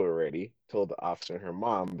hyper already, told the officer and her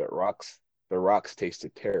mom that the rocks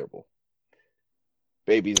tasted terrible.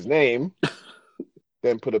 Baby's name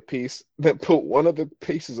then put one of the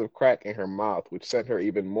pieces of crack in her mouth, which sent her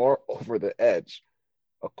even more over the edge,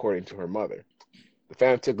 according to her mother. The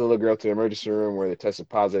family took the little girl to the emergency room where they tested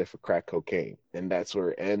positive for crack cocaine, and that's where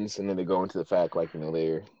it ends. And then they go into the fact,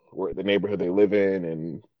 they're the neighborhood they live in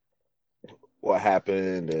and what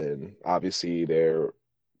happened, and obviously they're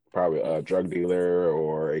probably a drug dealer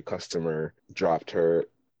or a customer dropped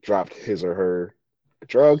his or her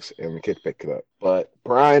drugs, and the kid picked it up. But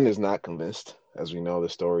Brian is not convinced, as we know the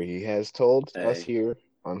story he has told us here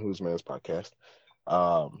on Whose Man's Podcast,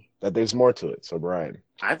 that there's more to it. So Brian,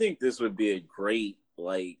 I think this would be a great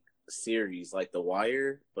series like The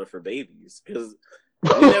Wire, but for babies, because we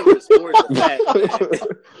never explored the fact that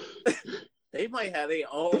they might have their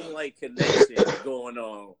own connection going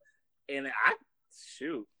on. And if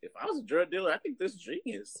I was a drug dealer, I think this is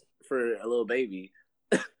genius for a little baby.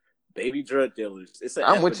 Baby drug dealers.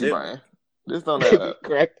 I'm with you, Brian. This don't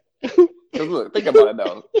correct. Look, think about it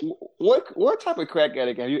though. What type of crack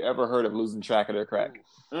addict have you ever heard of losing track of their crack?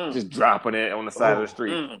 Just dropping it on the side of the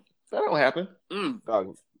street. That don't happen.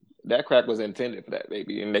 Dog, that crack was intended for that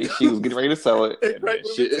baby, and she was getting ready to sell it.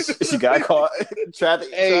 She got caught. tried to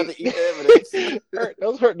eat the evidence.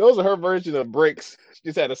 Those are her version of breaks. She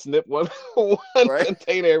just had to snip one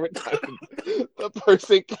container every time the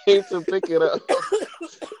person came to pick it up.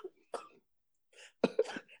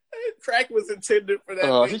 Crack was intended for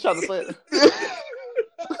that. She tried to say it.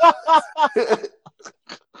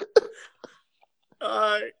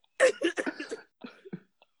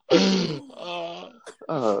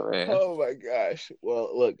 Oh man! Oh my gosh!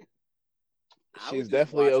 Well, look, she's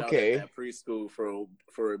definitely okay. At preschool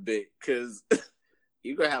for a bit, because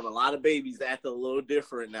you're gonna have a lot of babies that act a little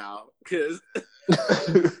different now. Because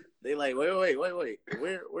they wait,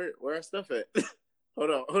 where our stuff at? Hold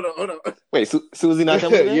on. Wait, Susie not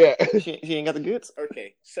coming in? Yeah, she ain't got the goods.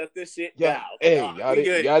 Okay, shut this shit down. Hey, y'all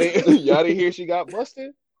didn't hear she got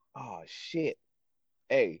busted? Oh shit!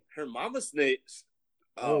 Hey, her mama snitched.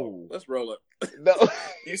 Oh, let's roll up. No,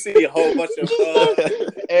 you see a whole bunch of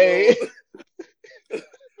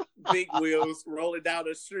big wheels rolling down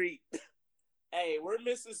the street. Hey, where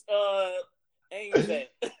Mrs. Ames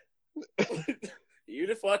at? You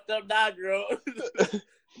done fucked up now, girl.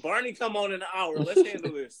 Barney, come on in an hour. Let's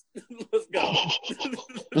handle this. Let's go.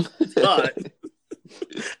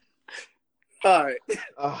 All right.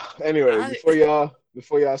 Anyway,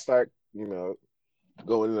 before y'all start,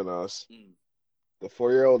 going in on us, the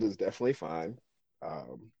 4-year-old is definitely fine.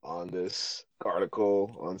 On this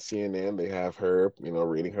article on CNN, they have her,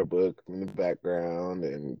 reading her book in the background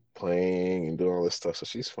and playing and doing all this stuff. So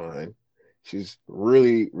she's fine. She's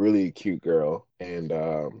really, really cute girl and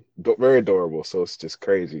very adorable. So it's just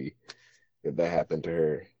crazy that happened to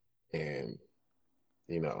her. And,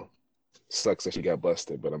 sucks that she got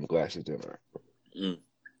busted, but I'm glad she's doing all right.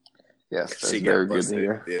 Yes, that's she very got good busted. to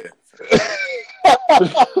hear. Yeah.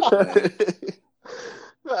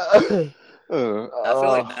 I feel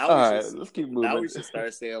like let's keep moving. Now we should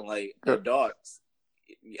start saying like adults.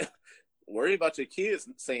 Yeah, worry about your kids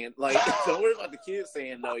saying like don't worry about the kids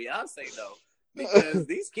saying no. Y'all say no because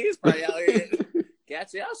these kids probably out here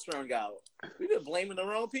got y'all strung out. We've been blaming the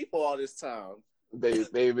wrong people all this time.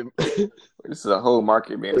 They've been. This is a whole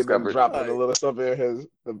market being discovered. Dropping a little stuff in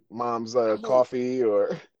the mom's coffee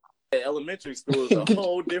or. Elementary school is a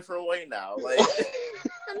whole different way now. Like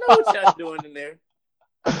I know what y'all doing in there.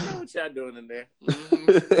 Mm-hmm.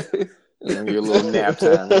 Your little nap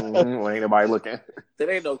time when ain't nobody looking. There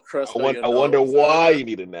ain't no crust. I wonder why you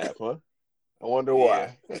need a nap, huh? I wonder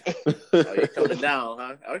why. Oh, you coming down,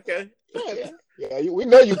 huh? Okay. Yeah, we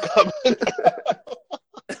know you coming.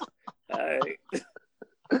 All right.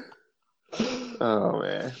 Oh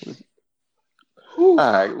man. All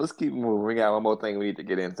right, let's keep moving. We got one more thing we need to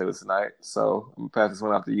get into tonight. So I'm gonna pass this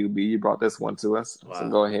one off to you, B. You brought this one to us. Wow. So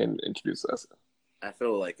go ahead and introduce us. I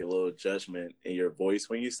feel like a little judgment in your voice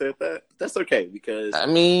when you said that. That's okay because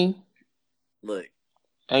look,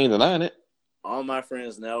 I ain't denying it. All my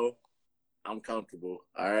friends know I'm comfortable.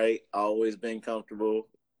 All right, always been comfortable.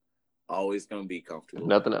 Always gonna be comfortable.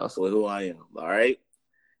 Nothing else with who I am. All right,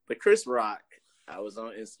 but Chris Rock, I was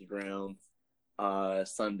on Instagram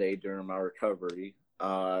Sunday during my recovery.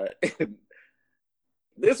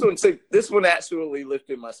 This one actually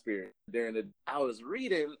lifted my spirit I was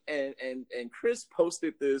reading and Chris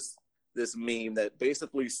posted this meme that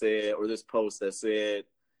basically said, or this post that said,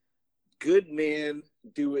 good men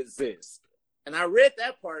do exist. And I read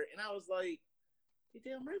that part and I was like, you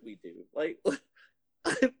damn right we do. Like,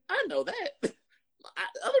 I know that.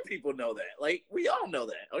 Other people know that. Like, we all know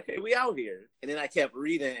that. Okay, we out here. And then I kept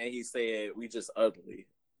reading and he said, we just ugly.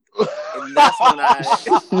 And that's when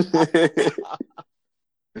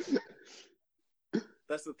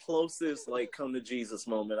that's the closest like come to Jesus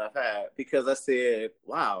moment I've had because I said,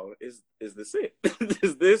 wow, is this it?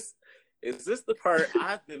 is this the part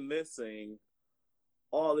I've been missing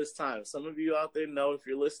all this time? Some of you out there know, if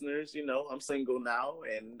you're listeners, I'm single now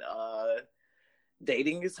and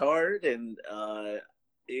dating is hard and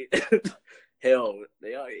it's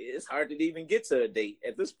hard to even get to a date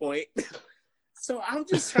at this point. So I'm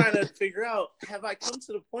just trying to figure out, have I come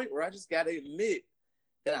to the point where I just got to admit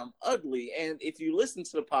that I'm ugly? And if you listen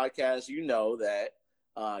to the podcast, you know that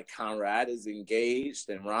Conrad is engaged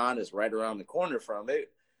and Ron is right around the corner from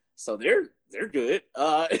it. So they're good.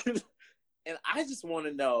 And I just want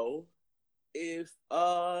to know if,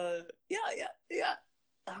 I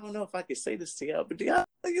don't know if I could say this to y'all, but do y'all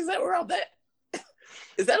think, is that where I'm at?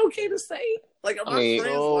 Is that okay to say? Like, are my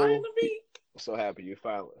friends lying to me? I'm so happy you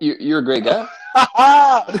finally. You're a great guy.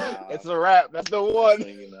 It's a wrap. That's the one.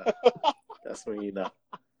 That's when you know.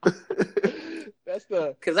 That's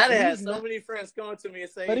the. Because I had so many friends coming to me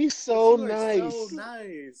and saying, but he's so nice. So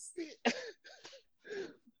nice.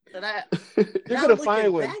 And you're gonna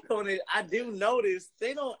find one. Back on it, I do notice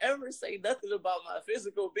they don't ever say nothing about my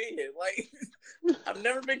physical being. Like, I've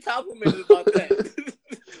never been complimented about that.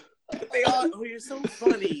 They all, oh, you're so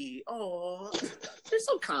funny. Oh, you're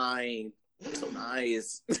so kind. You're so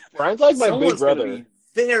nice. Brian's like my big brother. Gonna be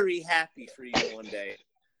very happy for you one day.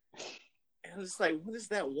 And I'm just like, what is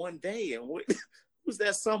that one day? And who's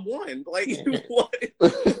that someone? Like, what?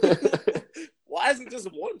 Why is it just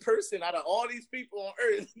one person out of all these people on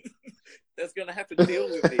Earth that's gonna have to deal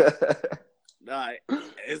with me? Nah,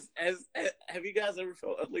 have you guys ever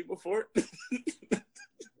felt ugly before?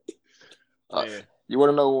 You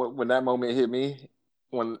want to know when that moment hit me?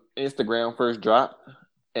 When Instagram first dropped,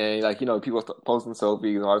 and people posting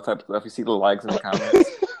selfies and all that type of stuff. You see the likes and the comments,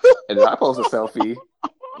 and then I post a selfie.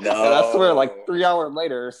 No, and I swear, 3 hours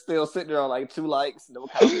later, still sitting there on 2 likes, no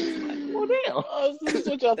comments. Like, well, damn. Oh, this is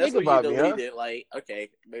what y'all think about me, huh? It, like, okay,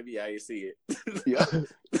 maybe I see it. Yeah.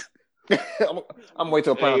 I'm wait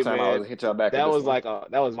till prime time. I'll hit y'all back. That was that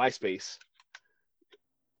was MySpace.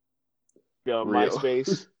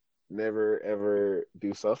 MySpace. Never ever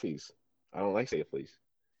do selfies. I don't like selfies.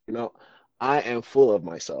 You know, I am full of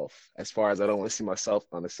myself as far as I don't want to see myself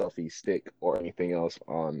on a selfie stick or anything else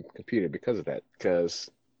on computer because of that. Because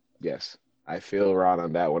yes, I feel right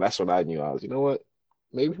on that one. That's when I knew I was, you know what?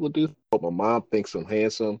 Maybe people do. But my mom thinks I'm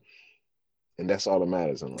handsome, and that's all that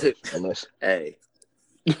matters in life. Hey,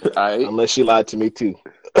 Unless she lied to me too.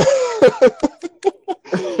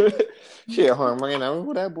 Shit, man, I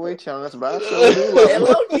remember that boy Chance, but I and sure do love him.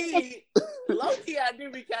 low key, I do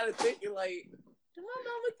be kind of thinking like, do my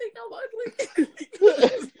mama think I'm ugly?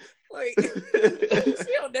 Like,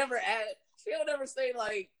 she'll never say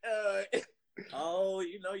like, oh,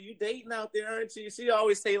 you know, you dating out there, aren't you? She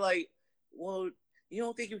always say like, well, you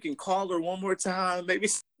don't think you can call her one more time, maybe?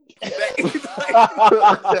 She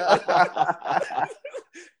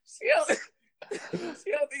don't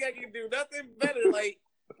think I can do nothing better. Like,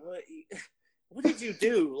 what did you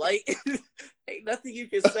do? Like, ain't nothing you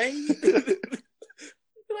can say.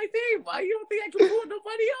 Like, damn, why you don't think I can fool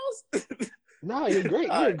nobody else? No, you're great.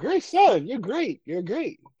 You're a great son. You're great. You're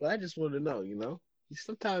great. But I just want to know, you know,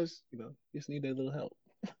 sometimes, you know, you just need a little help.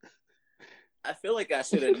 I feel like I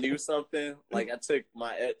should have knew something. Like, I took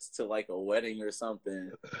my ex to like a wedding or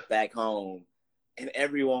something back home, and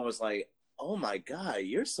everyone was like, "Oh my God,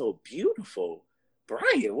 you're so beautiful,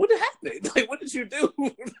 Brian. What happened? Like, what did you do?"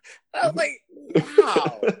 I was like,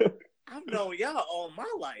 "Wow, I've known y'all all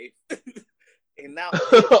my life." And now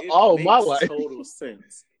it all makes my life. total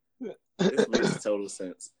sense. It makes total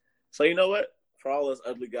sense. So you know what? For all those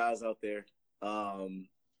ugly guys out there,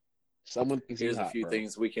 someone here's a few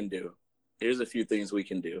things we can do. You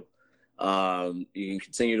can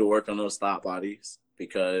continue to work on those thought bodies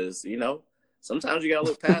because, you know, sometimes you gotta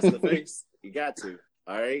look past the face. You got to.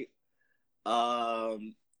 All right.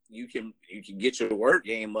 You can get your work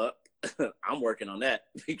game up. I'm working on that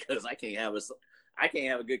because I can't have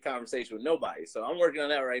a good conversation with nobody. So I'm working on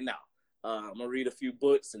that right now. I'm gonna read a few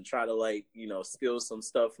books and try to, like, you know, steal some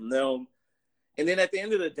stuff from them. And then at the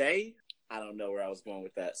end of the day, I don't know where I was going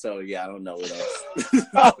with that. So yeah, I don't know what else.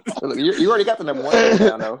 Look, you already got the number one thing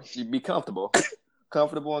down, though. You be comfortable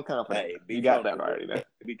and confident. Hey, you got that already. There.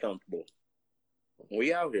 Be comfortable.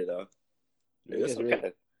 We out here though. It's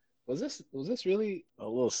okay. Was this really a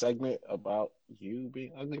little segment about you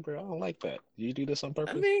being ugly, bro? I don't like that. Do you do this on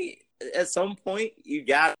purpose? I mean, at some point, you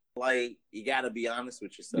gotta be honest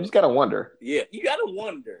with yourself. You just gotta wonder. Yeah, you gotta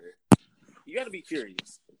wonder. You gotta be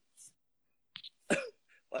curious.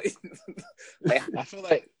 like, I feel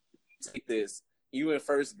like take this. You in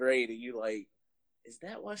first grade and you like, is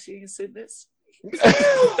that why she ain't said this? Is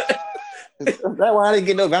that why I didn't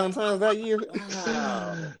get no Valentine's that year?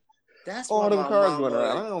 Wow. That's all why them my cards mama, going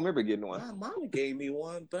around. I don't remember getting one. My mama gave me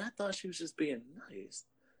one, but I thought she was just being nice.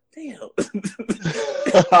 Damn.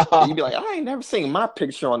 You'd be like, I ain't never seen my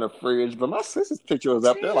picture on the fridge, but my sister's picture was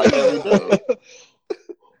up there like every day.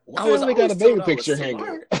 I only got a baby picture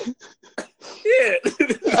hanging. Yeah.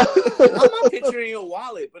 My picture in your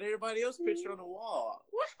wallet, but everybody else's picture on the wall.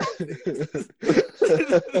 What happened?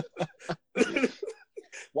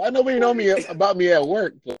 Why nobody know about me at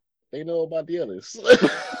work, but they know about the others?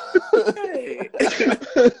 Hey.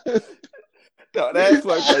 No, that's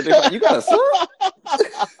like you got a son?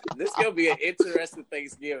 This is gonna be an interesting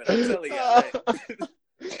Thanksgiving. I'm telling y'all that.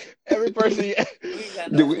 Every person. We ain't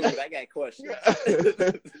got no food. I got questions.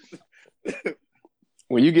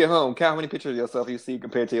 When you get home, count how many pictures of yourself you see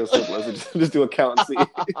compared to your siblings. Just do a count and see.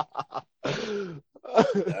 All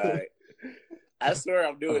right. I swear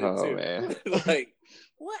I'm doing it too. Man. Like,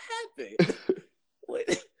 what happened? What?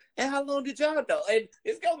 And how long did y'all know? And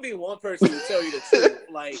it's gonna be one person who tell you the truth.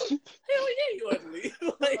 Like, hell yeah, you ugly.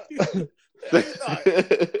 Like,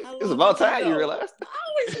 it's about time you realized. I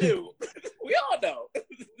always knew. We all know.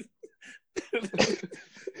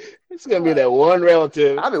 It's gonna be that one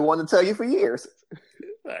relative. I've been wanting to tell you for years.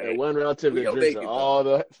 Right. That one relative that drinks at all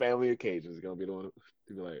the family occasions is gonna be the one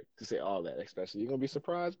to be like to say all that. Especially, you're gonna be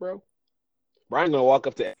surprised, bro. Brian's gonna walk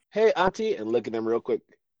up to, hey, auntie, and look at them real quick.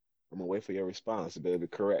 I'm gonna wait for your response. It better be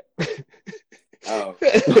correct. Oh,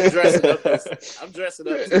 I'm dressing up too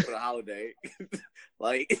for the holiday.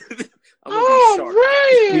 Like, I'm gonna be sharp.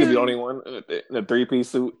 Right. He's the only one in a 3-piece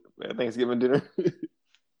suit at Thanksgiving dinner.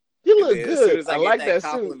 You look good. As soon as I like that that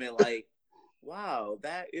compliment, suit. like, wow,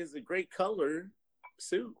 that is a great color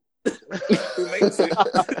suit. Who makes it?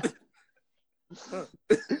 Huh.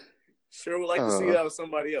 Sure would like to see that with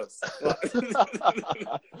somebody else.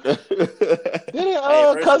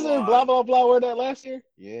 Didn't cousin blah blah blah wear that last year?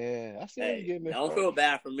 Yeah, I see you getting it. Don't feel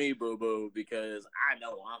bad for me, boo boo, because I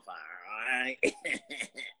know I'm fire. All right,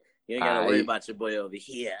 you ain't gotta worry about your boy over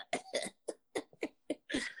here.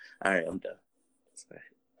 All right, I'm done.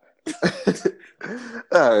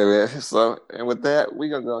 All right, man. So, and with that, we're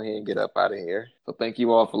gonna go ahead and get up out of here. So, thank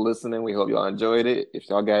you all for listening. We hope y'all enjoyed it. If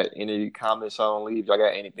y'all got any comments y'all want to leave, y'all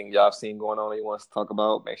got anything y'all seen going on that you want us to talk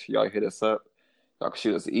about, make sure y'all hit us up. Y'all can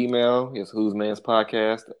shoot us an email. It's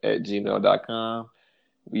whosmanspodcast@gmail.com.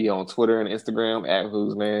 We on Twitter and Instagram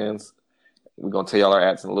 @whosmans. We're gonna tell y'all our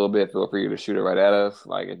ads in a little bit. Feel free to shoot it right at us.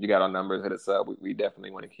 Like if you got our numbers, hit us up. We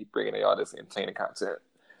definitely want to keep bringing y'all this entertaining content.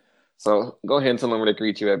 So go ahead and tell them where they can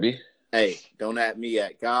reach you, Abby. Hey, don't at me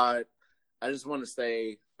at God. I just want to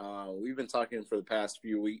say we've been talking for the past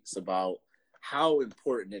few weeks about how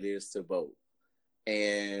important it is to vote,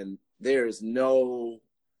 and there is no,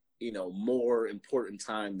 more important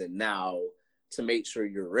time than now to make sure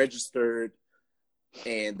you're registered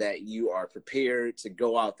and that you are prepared to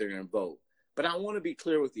go out there and vote. But I want to be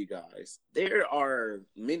clear with you guys. There are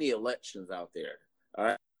many elections out there. All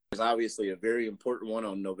right. There's obviously a very important one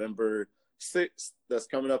on November 6th that's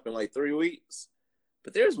coming up in like 3 weeks.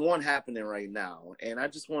 But there's one happening right now. And I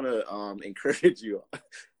just want to encourage you.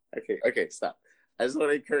 Okay, stop. I just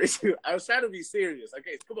want to encourage you. I was trying to be serious.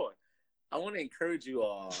 Okay, come on. I want to encourage you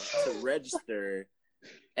all to register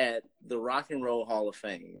at the Rock and Roll Hall of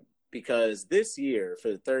Fame. Because this year,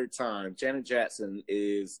 for the third time, Janet Jackson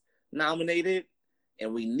is nominated,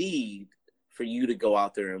 and we need for you to go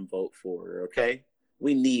out there and vote for her, okay?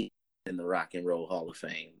 We need in the Rock and Roll Hall of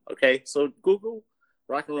Fame, okay? So Google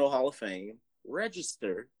Rock and Roll Hall of Fame,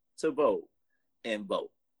 register to vote, and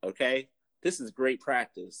vote, okay? This is great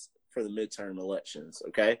practice for the midterm elections,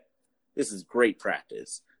 okay? This is great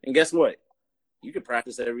practice. And guess what? You can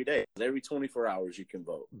practice every day. Every 24 hours you can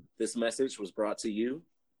vote. This message was brought to you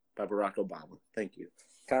by Barack Obama. Thank you.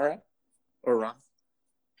 Kara or Ron?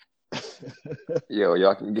 Yo,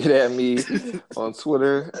 y'all can get at me on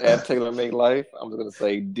Twitter @TaylorMakeLife. I'm just gonna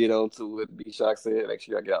say ditto to what B-Shock said. Make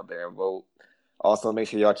sure y'all get out there and vote. Also, make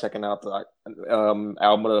sure y'all checking out the album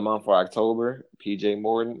of the month for October, PJ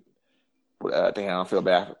Morton. I think I don't feel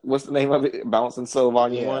bad. What's the name of it? Bouncing Soul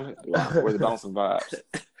Volume 1? Wow. Or the Bouncing Vibes?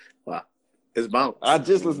 Wow. It's Bounce. I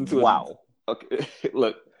just listened to it. Wow. Okay,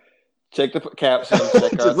 look. Check the caption.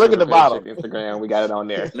 Check just look at the bottom. Check Instagram. We got it on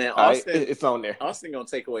there. Man, Austin, right? It's on there. Austin gonna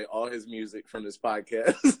take away all his music from this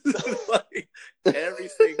podcast. Like, every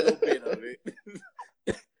single bit of it.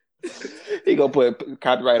 He gonna put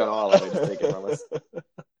copyright on all of it. Just take it from us.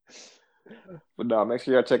 But no, make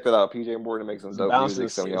sure y'all check that out. PJ Morton makes some dope music.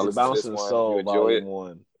 So y'all listen to this one. Soul, you enjoy it.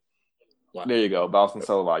 1. Wow. There you go. Bouncing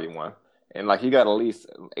Soul Volume 1. And like he got at least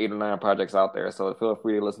 8 or 9 projects out there, so feel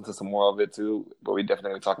free to listen to some more of it too. But we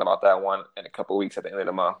definitely be talking about that one in a couple of weeks at the end of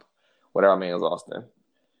the month. Whatever, man, is Austin.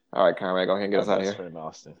 All right, Conrad, go ahead and get us out of here. Friend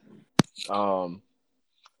Austin.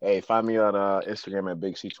 Hey, find me on Instagram at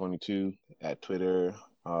BigC22, at Twitter,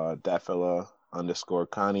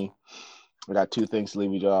 @thatfella_Connie. I got 2 things to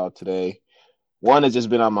leave with y'all today. One has just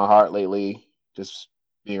been on my heart lately, just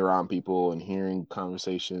being around people and hearing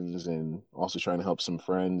conversations and also trying to help some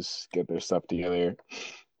friends get their stuff together.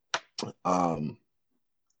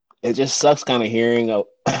 It just sucks kind of hearing a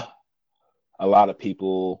lot of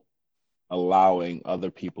people allowing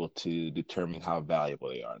other people to determine how valuable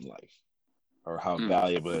they are in life, or how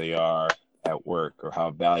valuable they are at work, or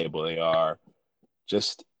how valuable they are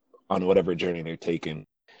just on whatever journey they're taking.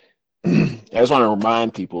 I just want to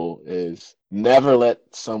remind people is never let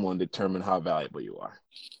someone determine how valuable you are.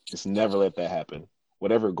 Just never let that happen.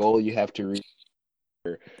 Whatever goal you have to reach,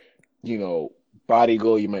 body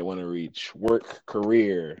goal you might want to reach, work,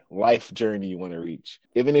 career, life journey you want to reach.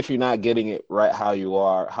 Even if you're not getting it right how you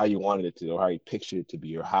are, how you wanted it to, or how you pictured it to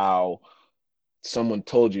be, or how someone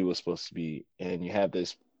told you it was supposed to be, and you have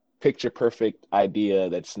this picture perfect idea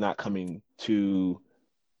that's not coming to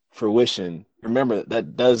fruition, remember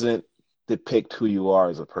that doesn't depict who you are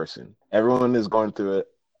as a person. Everyone is going through it.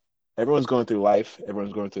 Everyone's going through life.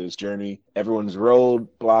 Everyone's going through this journey. Everyone's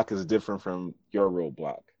roadblock is different from your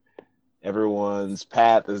roadblock. Everyone's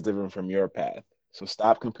path is different from your path. So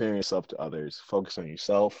stop comparing yourself to others. Focus on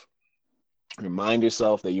yourself. Remind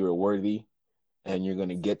yourself that you are worthy, and you're going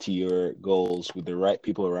to get to your goals with the right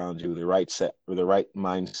people around you, the right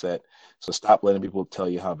mindset. So stop letting people tell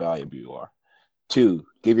you how valuable you are. 2,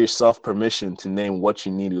 give yourself permission to name what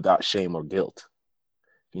you need without shame or guilt.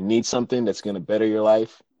 If you need something that's going to better your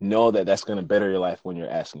life, know that that's going to better your life when you're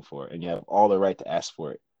asking for it, and you have all the right to ask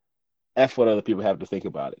for it. F what other people have to think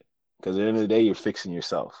about it, because at the end of the day, you're fixing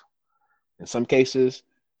yourself. In some cases,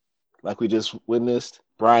 like we just witnessed,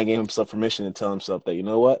 Brian gave himself permission to tell himself that, you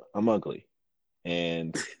know what, I'm ugly.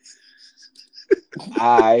 And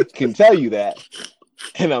I can tell you that,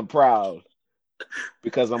 and I'm proud.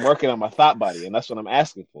 Because I'm working on my thought body, and that's what I'm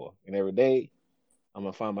asking for. And every day, I'm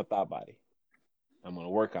going to find my thought body. I'm gonna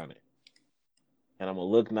work on it, and I'm gonna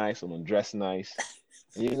look nice. I'm gonna dress nice,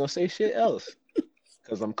 and you ain't gonna say shit else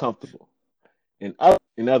because I'm comfortable. In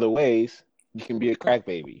other ways, you can be a crack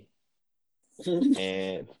baby,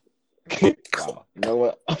 and wow, you know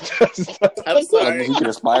what? I'm sorry. You can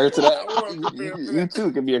aspire to I wasn't that. prepared for You that.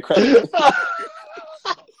 too can be a crack.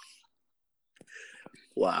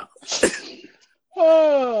 Wow.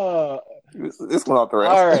 Oh, This one off the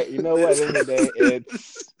rails. all right, you know what? At the end of the day,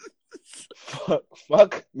 it's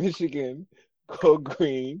fuck Michigan, go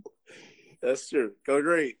green, That's true. Go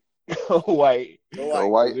great. go white. Go Go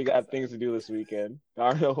white. white. We got things to do this weekend.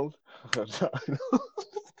 Darnold.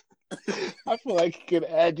 I feel like I could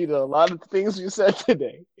add you to a lot of things you said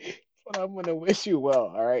today, but I'm gonna wish you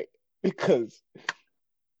well, all right? Because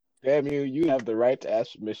damn you have the right to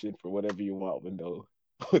ask permission for whatever you want,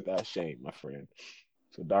 without shame, my friend.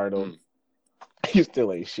 So Darnold, you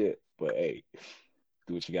still ain't shit, but hey,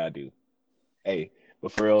 do what you gotta do. Hey,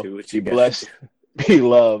 but for real, Do what be you gotta blessed, be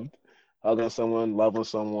loved, hug on someone, love on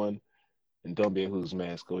someone, and don't be a who's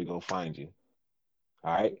man, because we gonna find you.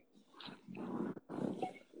 All right?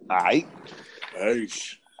 All right. Hey.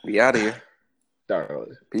 We out of here.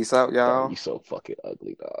 Darnold, Peace out, y'all. you so fucking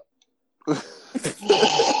ugly, dog.